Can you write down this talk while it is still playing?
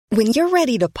When you're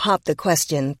ready to pop the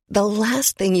question, the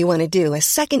last thing you want to do is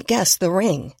second-guess the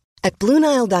ring. At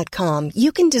BlueNile.com,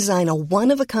 you can design a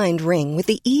one-of-a-kind ring with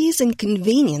the ease and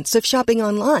convenience of shopping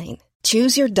online.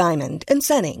 Choose your diamond and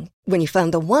setting. When you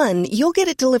find the one, you'll get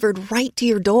it delivered right to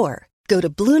your door. Go to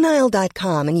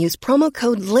BlueNile.com and use promo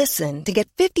code LISTEN to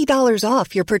get $50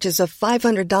 off your purchase of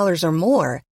 $500 or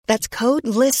more. That's code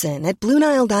LISTEN at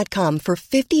BlueNile.com for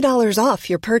 $50 off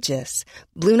your purchase.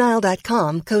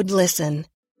 BlueNile.com, code LISTEN.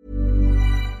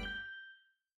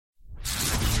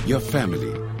 Your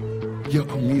family, your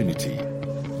community,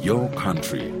 your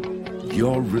country,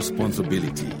 your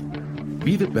responsibility.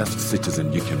 Be the best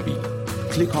citizen you can be.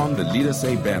 Click on the Leader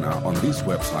Say banner on this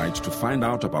website to find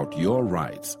out about your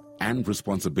rights and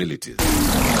responsibilities.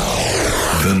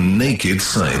 The Naked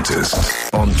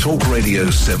Scientist on Talk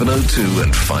Radio 702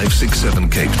 and 567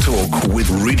 Cape Talk with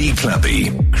Riddy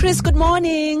Clappy. Chris, good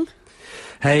morning.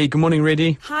 Hey, good morning,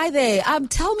 Riddy. Hi there.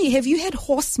 Tell me, have you had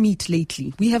horse meat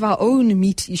lately? We have our own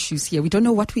meat issues here. We don't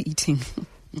know what we're eating.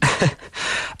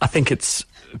 I think it's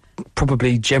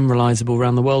probably generalisable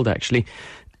around the world, actually.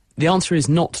 The answer is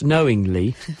not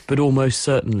knowingly, but almost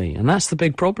certainly. And that's the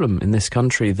big problem in this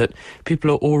country, that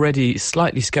people are already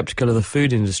slightly sceptical of the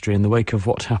food industry in the wake of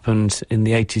what happened in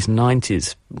the 80s and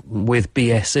 90s with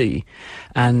BSE.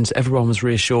 And everyone was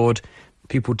reassured.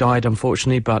 People died,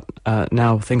 unfortunately, but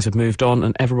now things have moved on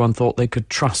and everyone thought they could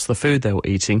trust the food they were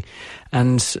eating.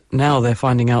 And now they're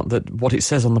finding out that what it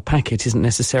says on the packet isn't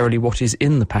necessarily what is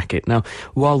in the packet. Now,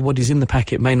 while what is in the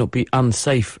packet may not be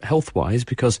unsafe health-wise,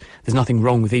 because there's nothing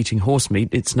wrong with eating horse meat,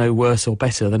 it's no worse or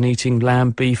better than eating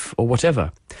lamb, beef or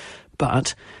whatever.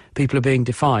 But people are being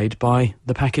defied by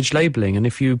the package labelling, and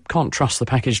if you can't trust the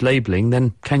package labelling,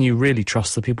 then can you really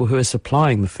trust the people who are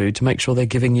supplying the food to make sure they're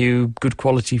giving you good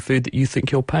quality food that you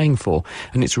think you're paying for?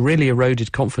 And it's really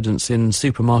eroded confidence in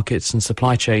supermarkets and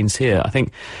supply chains here. I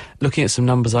think, looking at some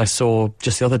numbers I saw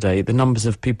just the other day, the numbers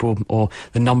of people, or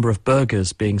the number of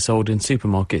burgers being sold in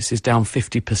supermarkets is down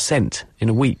 50% in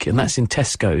a week, and that's in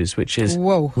Tesco's, which is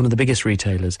one of the biggest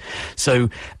retailers. So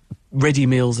ready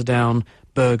meals are down,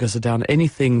 burgers are down.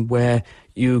 Anything where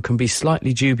you can be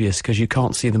slightly dubious because you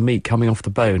can't see the meat coming off the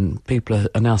bone, people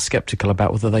are now sceptical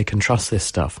about whether they can trust this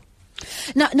stuff.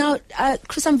 Now,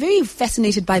 Chris, I'm very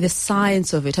fascinated by the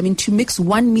science of it. I mean, to mix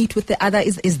one meat with the other,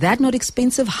 is that not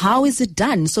expensive? How is it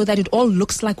done so that it all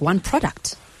looks like one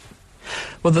product?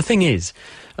 Well, the thing is,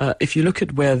 if you look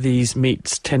at where these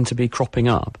meats tend to be cropping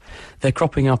up, they're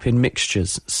cropping up in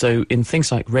mixtures. So in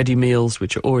things like ready meals,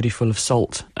 which are already full of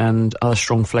salt and other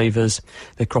strong flavours,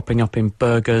 they're cropping up in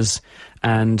burgers.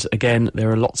 And again,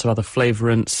 there are lots of other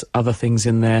flavourants, other things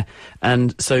in there.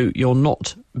 And so you're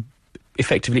not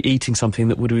effectively eating something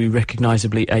that would be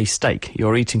recognisably a steak.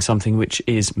 You're eating something which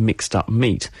is mixed up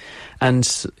meat.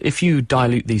 And if you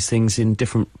dilute these things in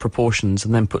different proportions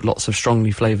and then put lots of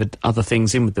strongly flavoured other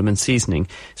things in with them and seasoning,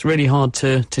 it's really hard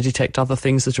to detect other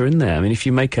things that are in there. I mean, if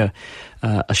you make a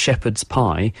shepherd's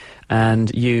pie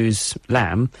and use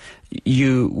lamb,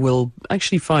 you will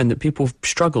actually find that people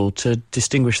struggle to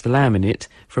distinguish the lamb in it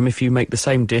from if you make the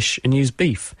same dish and use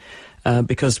beef.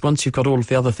 Because once you've got all of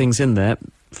the other things in there,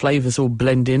 flavours all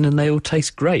blend in and they all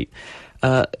taste great.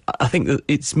 I think that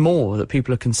it's more that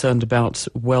people are concerned about,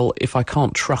 well, if I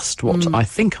can't trust what I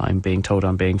think I'm being told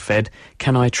I'm being fed,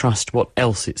 can I trust what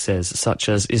else it says, such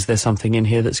as, is there something in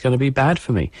here that's going to be bad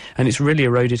for me? And it's really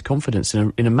eroded confidence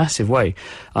in a massive way.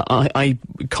 I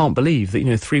can't believe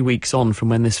that, 3 weeks on from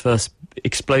when this first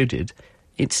exploded,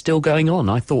 it's still going on.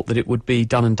 I thought that it would be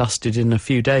done and dusted in a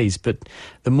few days, but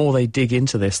the more they dig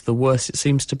into this, the worse it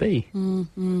seems to be. All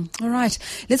right.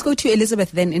 Let's go to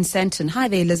Elizabeth then in Sandton. Hi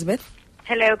there, Elizabeth.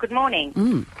 Hello, good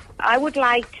morning. I would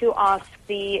like to ask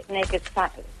the naked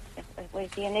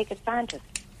scientist?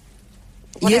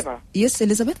 Whatever. Yes,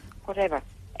 Elizabeth? Whatever.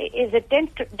 Is it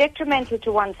detrimental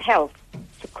to one's health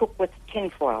to cook with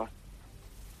tinfoil?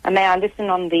 And may I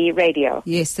listen on the radio?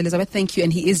 Yes, Elizabeth, thank you.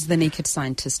 And he is the naked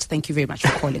scientist. Thank you very much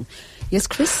for calling. Yes,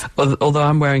 Chris? Although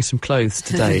I'm wearing some clothes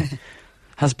today,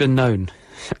 has been known.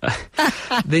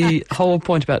 The whole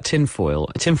point about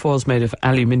tinfoil is made of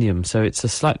aluminium, so it's a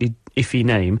slightly iffy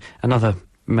name, another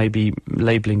maybe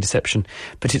labelling deception,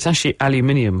 but it's actually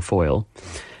aluminium foil,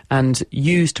 and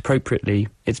used appropriately,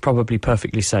 it's probably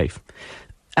perfectly safe.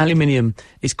 Aluminium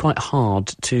is quite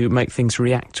hard to make things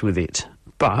react with it,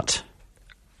 but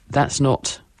that's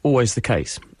not always the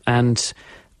case, and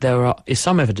there is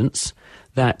some evidence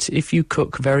that if you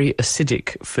cook very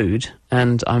acidic food,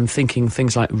 and I'm thinking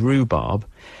things like rhubarb,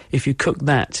 if you cook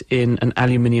that in an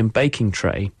aluminium baking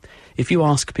tray, if you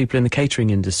ask people in the catering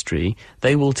industry,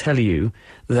 they will tell you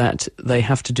that they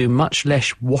have to do much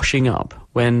less washing up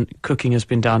when cooking has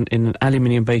been done in an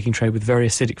aluminium baking tray with very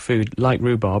acidic food, like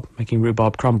rhubarb, making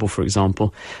rhubarb crumble, for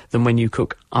example, than when you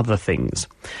cook other things.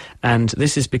 And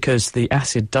this is because the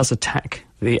acid does attack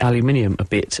the aluminium a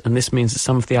bit, and this means that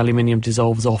some of the aluminium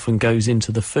dissolves off and goes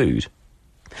into the food.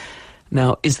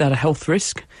 Now, is that a health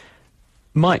risk?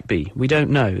 Might be. We don't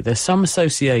know. There's some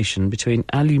association between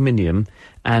aluminium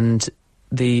and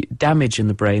the damage in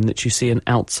the brain that you see in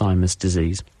Alzheimer's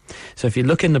disease. So if you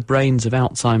look in the brains of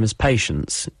Alzheimer's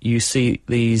patients, you see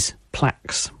these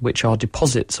plaques, which are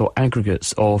deposits or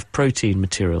aggregates of protein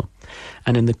material.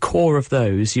 And in the core of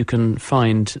those, you can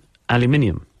find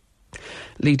aluminium,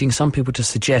 leading some people to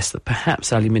suggest that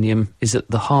perhaps aluminium is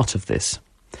at the heart of this.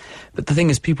 But the thing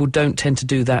is, people don't tend to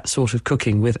do that sort of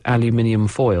cooking with aluminium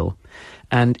foil,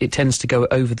 and it tends to go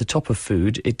over the top of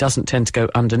food. It doesn't tend to go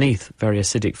underneath very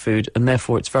acidic food, and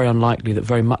therefore it's very unlikely that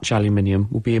very much aluminium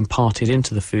will be imparted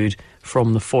into the food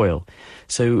from the foil.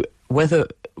 So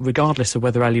regardless of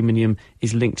whether aluminium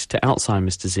is linked to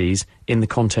Alzheimer's disease in the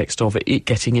context of it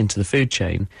getting into the food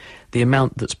chain, the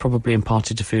amount that's probably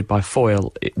imparted to food by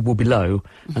foil will be low,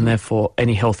 and therefore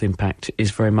any health impact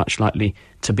is very much likely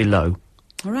to be low.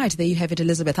 All right, there you have it,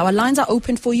 Elizabeth. Our lines are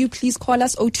open for you. Please call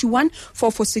us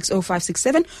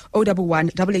 021-446-0567,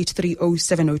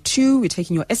 011-883-0702. We're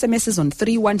taking your SMSs on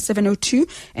 31702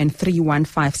 and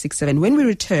 31567. When we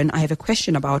return, I have a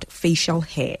question about facial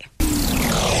hair.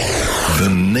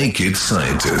 The Naked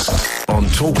Scientist on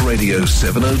Talk Radio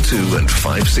 702 and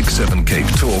 567 Cape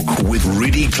Talk with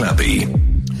Riddy Clappy.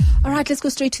 All right, let's go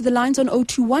straight to the lines on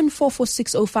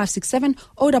 021-446-0567,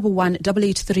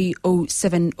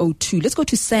 011-883-0702. Let's go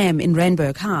to Sam in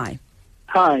Randburg. Hi.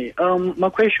 Hi.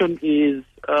 My question is,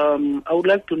 I would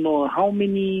like to know how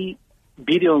many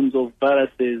billions of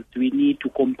viruses do we need to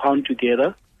compound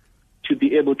together to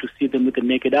be able to see them with the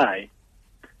naked eye?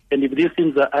 And if these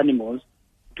things are animals,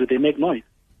 do they make noise?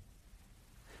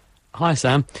 Hi,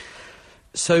 Sam.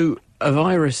 So a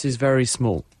virus is very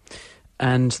small,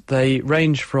 and they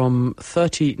range from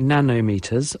 30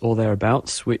 nanometers or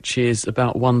thereabouts, which is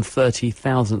about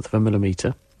 1/30,000th of a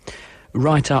millimeter,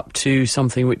 right up to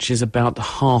something which is about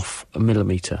half a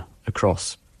millimeter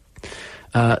across.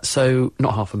 So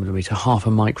not half a millimeter, half a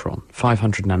micron,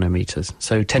 500 nanometers,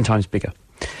 so 10 times bigger.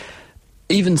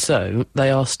 Even so, they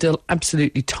are still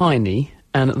absolutely tiny,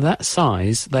 and at that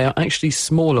size, they are actually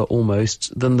smaller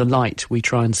almost than the light we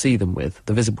try and see them with,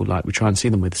 the visible light we try and see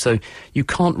them with. So you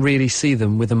can't really see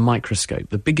them with a microscope.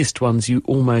 The biggest ones you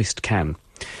almost can.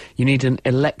 You need an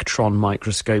electron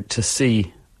microscope to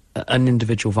see an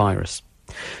individual virus.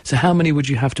 So how many would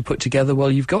you have to put together?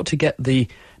 Well, you've got to get the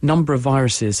number of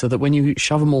viruses so that when you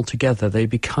shove them all together, they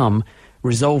become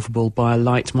resolvable by a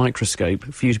light microscope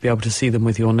for you to be able to see them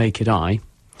with your naked eye.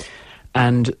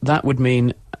 And that would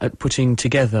mean putting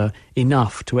together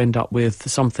enough to end up with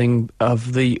something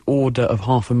of the order of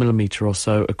half a millimetre or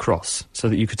so across, so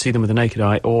that you could see them with the naked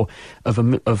eye, or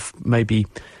of maybe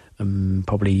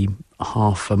probably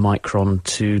half a micron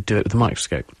to do it with a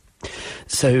microscope.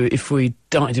 So if we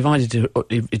divided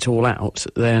it all out,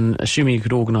 then assuming you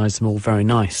could organise them all very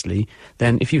nicely,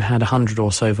 then if you had 100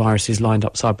 or so viruses lined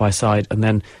up side by side and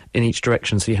then in each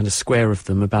direction, so you had a square of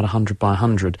them about 100 by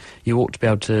 100, you ought to be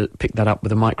able to pick that up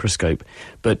with a microscope.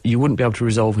 But you wouldn't be able to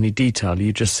resolve any detail,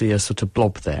 you'd just see a sort of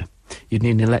blob there. You'd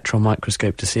need an electron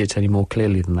microscope to see it any more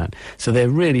clearly than that. So they're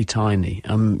really tiny.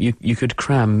 You could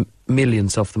cram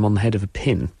millions of them on the head of a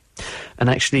pin.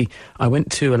 And actually, I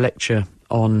went to a lecture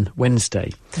on Wednesday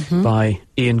by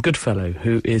Ian Goodfellow,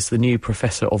 who is the new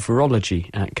professor of virology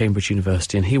at Cambridge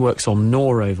University, and he works on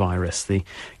norovirus, the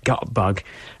gut bug,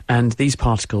 and these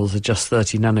particles are just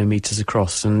 30 nanometers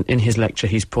across. And in his lecture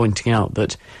he's pointing out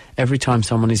that every time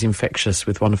someone is infectious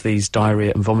with one of these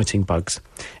diarrhea and vomiting bugs,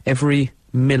 every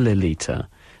milliliter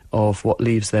of what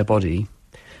leaves their body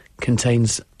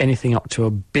contains anything up to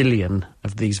 1 billion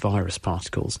of these virus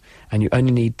particles, and you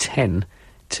only need 10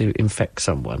 to infect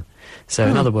someone. So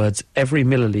in other words, every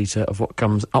milliliter of what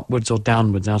comes upwards or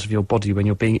downwards out of your body when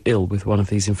you're being ill with one of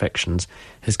these infections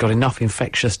has got enough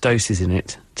infectious doses in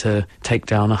it to take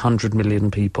down 100 million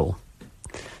people.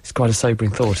 It's quite a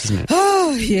sobering thought, isn't it?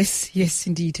 Oh, yes,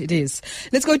 indeed it is.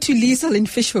 Let's go to Liesel in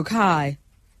Fishhook. Hi.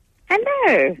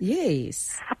 Hello.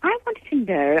 Yes. I wanted to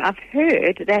know, I've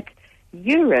heard that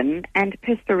urine and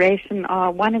perspiration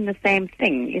are one and the same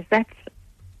thing. Is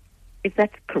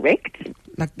that correct?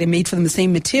 Like they're made from the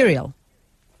same material?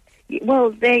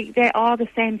 Well, they are the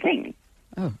same thing.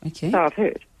 Oh, okay. So I've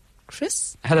heard.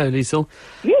 Chris? Hello, Liesel.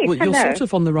 Yes, well, hello. You're sort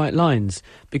of on the right lines,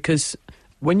 because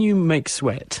when you make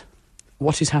sweat,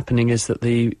 what is happening is that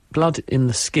the blood in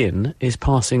the skin is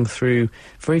passing through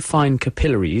very fine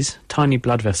capillaries, tiny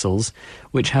blood vessels,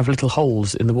 which have little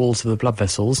holes in the walls of the blood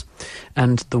vessels,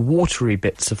 and the watery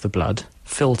bits of the blood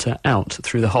filter out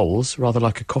through the holes, rather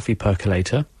like a coffee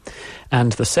percolator,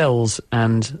 and the cells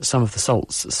and some of the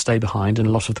salts stay behind and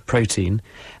a lot of the protein,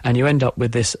 and you end up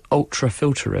with this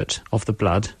ultrafiltrate of the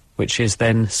blood, which is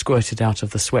then squirted out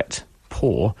of the sweat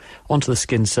pore onto the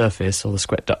skin surface or the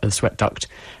sweat duct,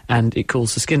 and it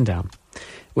cools the skin down.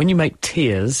 When you make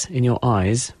tears in your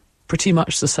eyes, pretty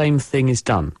much the same thing is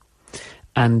done.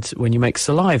 And when you make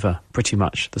saliva, pretty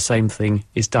much the same thing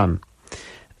is done.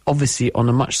 Obviously on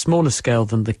a much smaller scale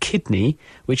than the kidney,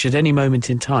 which at any moment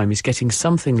in time is getting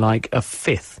something like a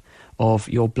fifth of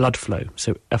your blood flow.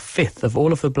 So a fifth of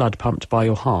all of the blood pumped by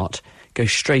your heart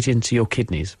goes straight into your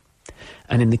kidneys.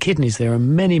 And in the kidneys there are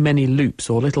many, many loops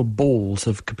or little balls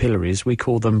of capillaries. We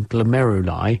call them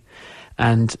glomeruli.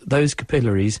 And those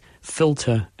capillaries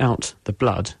filter out the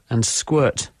blood and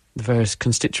squirt the various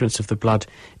constituents of the blood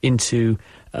into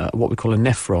what we call a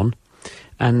nephron.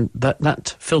 And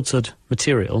that filtered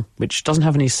material, which doesn't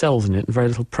have any cells in it and very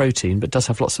little protein, but does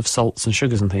have lots of salts and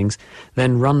sugars and things,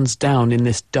 then runs down in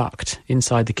this duct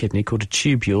inside the kidney called a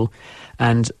tubule.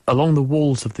 And along the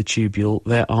walls of the tubule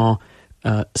there are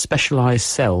specialised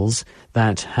cells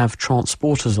that have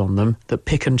transporters on them that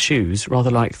pick and choose,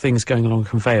 rather like things going along a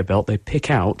conveyor belt. They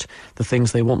pick out the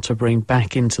things they want to bring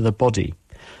back into the body.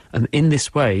 And in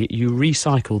this way, you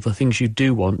recycle the things you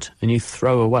do want and you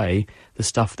throw away the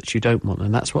stuff that you don't want.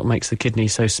 And that's what makes the kidney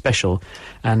so special.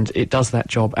 And it does that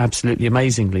job absolutely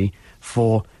amazingly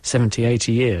for 70,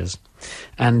 80 years.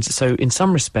 And so in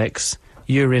some respects,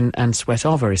 urine and sweat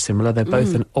are very similar. They're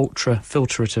both an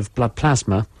ultra-filtrative blood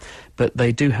plasma, but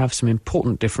they do have some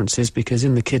important differences because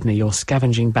in the kidney you're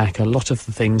scavenging back a lot of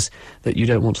the things that you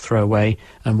don't want to throw away.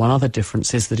 And one other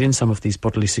difference is that in some of these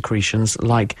bodily secretions,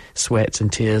 like sweat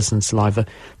and tears and saliva,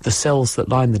 the cells that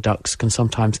line the ducts can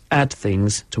sometimes add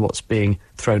things to what's being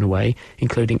thrown away,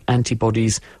 including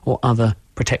antibodies or other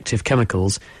protective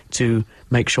chemicals to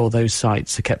make sure those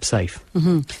sites are kept safe.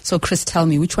 So, Chris, tell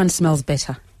me, which one smells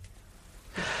better?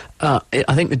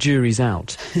 I think the jury's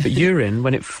out. But urine,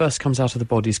 when it first comes out of the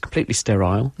body, is completely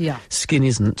sterile. Yeah. Skin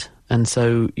isn't, and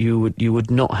so you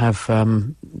would not have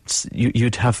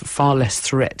you'd have far less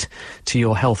threat to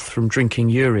your health from drinking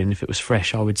urine if it was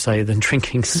fresh, I would say, than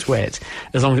drinking sweat,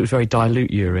 as long as it was very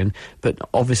dilute urine. But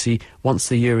obviously, once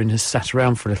the urine has sat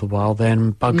around for a little while,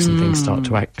 then bugs and things start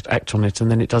to act on it, and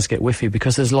then it does get whiffy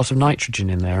because there's a lot of nitrogen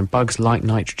in there, and bugs like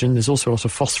nitrogen. There's also a lot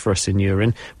of phosphorus in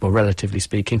urine, well, relatively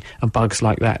speaking, and bugs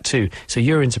like that too. So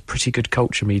urine's a pretty good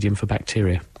culture medium for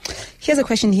bacteria. Here's a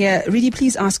question here. Really,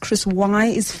 please ask Chris, why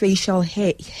is facial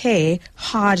hair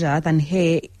harder than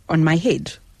hair on my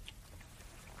head?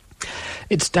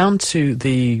 It's down to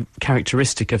the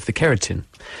characteristic of the keratin.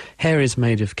 Hair is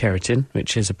made of keratin,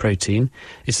 which is a protein.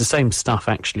 It's the same stuff,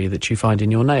 actually, that you find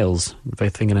in your nails,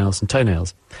 both fingernails and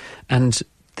toenails. And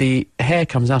the hair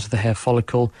comes out of the hair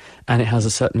follicle, and it has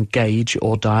a certain gauge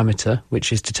or diameter,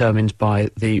 which is determined by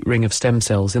the ring of stem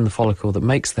cells in the follicle that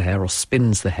makes the hair or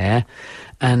spins the hair.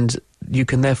 And you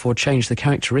can therefore change the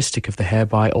characteristic of the hair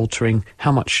by altering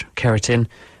how much keratin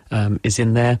is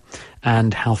in there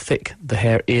and how thick the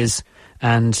hair is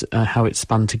and how it's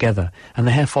spun together. And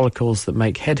the hair follicles that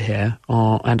make head hair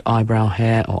and eyebrow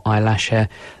hair or eyelash hair,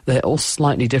 they're all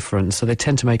slightly different, so they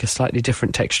tend to make a slightly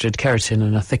different textured keratin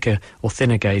and a thicker or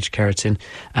thinner gauge keratin.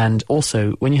 And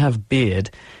also, when you have beard,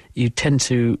 you tend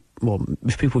to, well,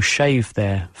 if people shave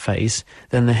their face,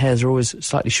 then the hairs are always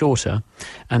slightly shorter,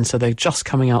 and so they're just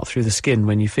coming out through the skin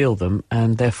when you feel them,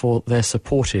 and therefore they're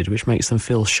supported, which makes them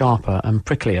feel sharper and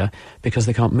pricklier because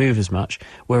they can't move as much,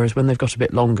 whereas when they've got a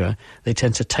bit longer, they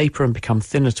tend to taper and become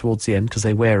thinner towards the end because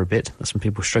they wear a bit. That's when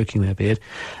people are stroking their beard.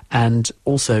 And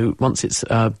also, once it's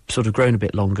sort of grown a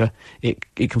bit longer, it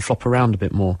can flop around a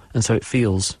bit more, and so it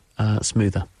feels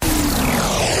smoother.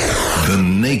 The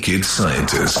Naked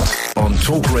Scientist on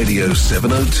Talk Radio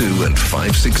 702 and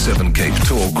 567 Cape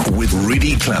Talk with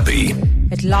Riddy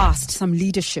Clappy. At last, some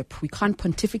leadership. We can't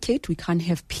pontificate. We can't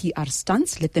have PR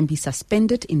stunts. Let them be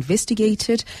suspended,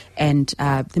 investigated, and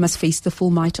they must face the full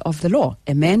might of the law.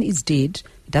 A man is dead.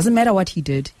 It doesn't matter what he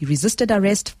did. He resisted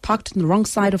arrest, parked on the wrong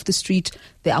side of the street.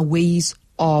 There are ways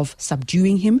of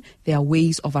subduing him. There are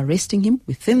ways of arresting him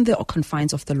within the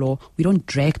confines of the law. We don't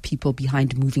drag people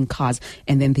behind moving cars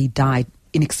and then they die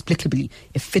inexplicably.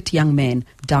 A fit young man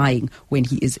dying when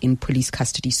he is in police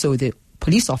custody. So the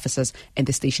police officers and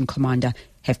the station commander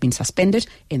have been suspended,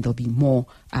 and there'll be more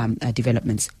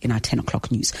developments in our 10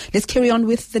 o'clock news. Let's carry on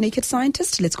with the Naked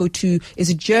Scientist. Let's go to,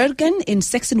 is it Jürgen in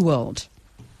Saxon World?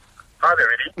 Hi there,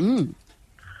 Riddy.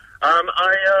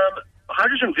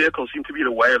 Hydrogen vehicles seem to be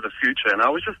the way of the future, and I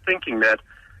was just thinking that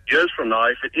years from now,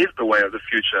 if it is the way of the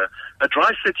future, a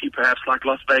dry city perhaps like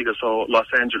Las Vegas or Los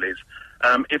Angeles,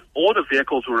 if all the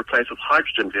vehicles were replaced with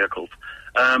hydrogen vehicles,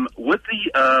 with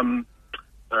the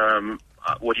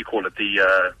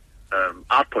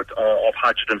output of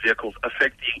hydrogen vehicles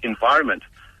affect the environment,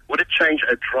 would it change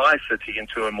a dry city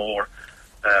into a more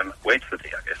wet city,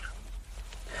 I guess?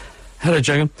 Hello,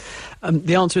 Jogan.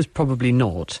 The answer is probably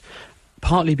not.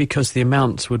 Partly because the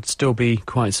amounts would still be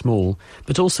quite small,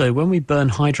 but also when we burn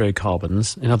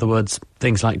hydrocarbons, in other words,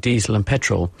 things like diesel and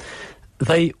petrol,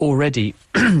 they already,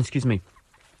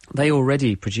 they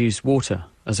already produce water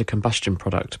as a combustion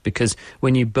product, because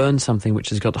when you burn something which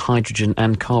has got hydrogen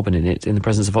and carbon in it, in the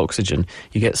presence of oxygen,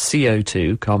 you get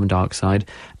CO2, carbon dioxide,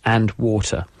 and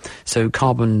water. So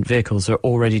carbon vehicles are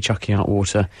already chucking out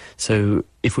water, so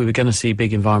if we were going to see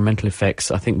big environmental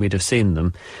effects, I think we'd have seen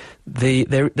them.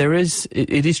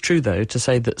 It is true, though, to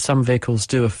say that some vehicles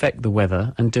do affect the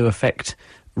weather and do affect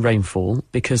rainfall,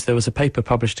 because there was a paper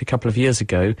published a couple of years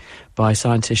ago by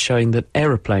scientists showing that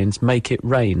aeroplanes make it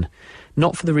rain.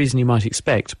 Not for the reason you might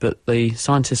expect, but the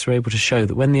scientists are able to show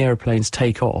that when the aeroplanes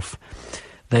take off,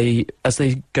 as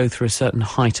they go through a certain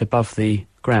height above the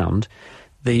ground,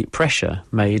 the pressure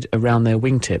made around their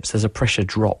wingtips, there's a pressure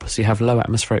drop, so you have low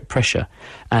atmospheric pressure,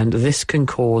 and this can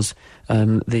cause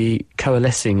the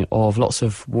coalescing of lots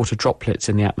of water droplets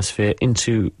in the atmosphere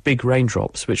into big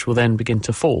raindrops, which will then begin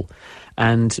to fall.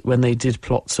 And when they did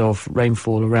plots of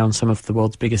rainfall around some of the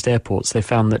world's biggest airports, they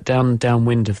found that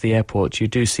downwind of the airport you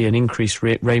do see an increased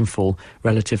rainfall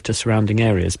relative to surrounding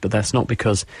areas, but that's not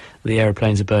because the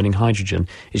aeroplanes are burning hydrogen,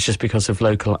 it's just because of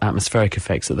local atmospheric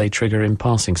effects that they trigger in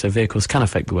passing. So vehicles can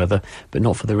affect the weather, but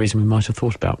not for the reason we might have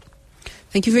thought about.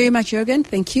 Thank you very much, Jürgen.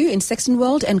 Thank you. In Saxon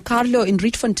World, and Carlo in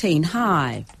Rietfontein.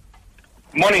 Hi.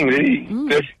 Morning, Lily.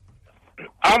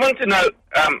 I want to know,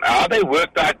 how they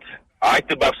worked out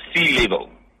height above sea level?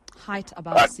 Height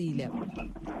above sea level.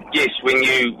 Yes, when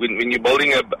you're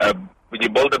building when you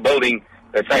build a building,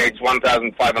 they say it's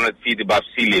 1,500 feet above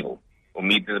sea level, or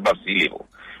meters above sea level.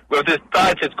 With the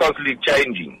tides, it's constantly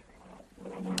changing.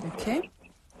 Okay.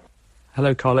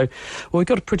 Hello, Carlo. Well, we've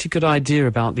got a pretty good idea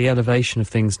about the elevation of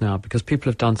things now, because people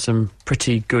have done some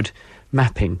pretty good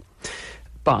mapping.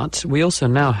 But we also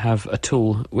now have a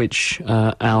tool which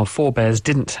our forebears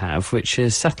didn't have, which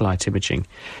is satellite imaging.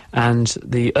 And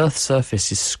the Earth's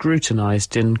surface is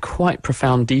scrutinised in quite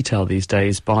profound detail these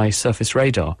days by surface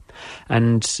radar.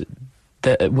 And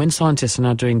when scientists are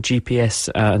now doing GPS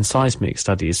and seismic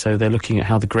studies, so they're looking at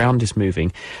how the ground is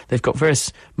moving, they've got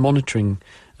various monitoring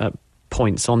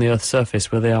points on the Earth's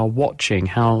surface where they are watching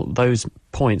how those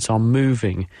points are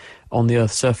moving on the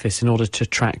Earth's surface in order to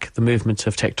track the movement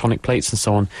of tectonic plates and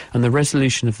so on. And the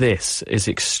resolution of this is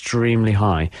extremely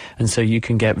high. And so you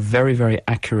can get very, very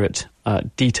accurate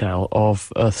detail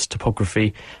of Earth's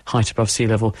topography, height above sea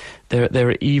level. There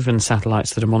are even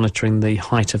satellites that are monitoring the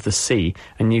height of the sea,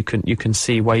 and you can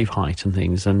see wave height and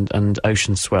things, and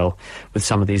ocean swell with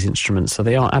some of these instruments. So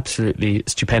they are absolutely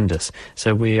stupendous.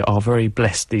 So we are very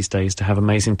blessed these days to have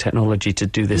amazing technology to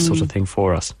do this sort of thing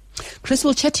for us. Chris,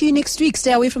 we'll chat to you next week.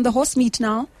 Stay away from the horse meat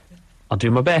now. I'll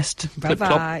do my best.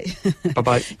 Bye-bye.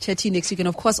 Bye-bye. Chat to you next week. And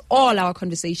of course, all our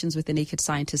conversations with the Naked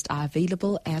Scientist are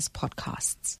available as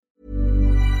podcasts.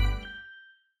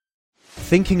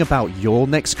 Thinking about your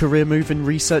next career move in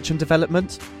research and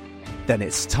development? Then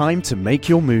it's time to make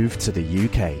your move to the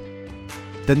UK.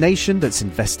 The nation that's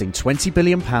investing £20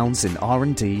 billion in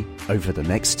R&D over the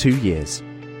next 2 years.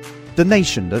 The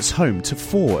nation that's home to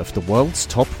 4 of the world's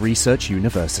top research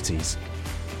universities.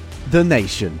 The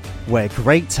nation where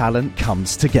great talent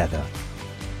comes together.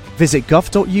 Visit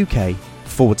gov.uk/great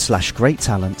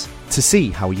talent to see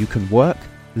how you can work,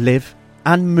 live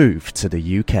and move to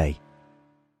the UK.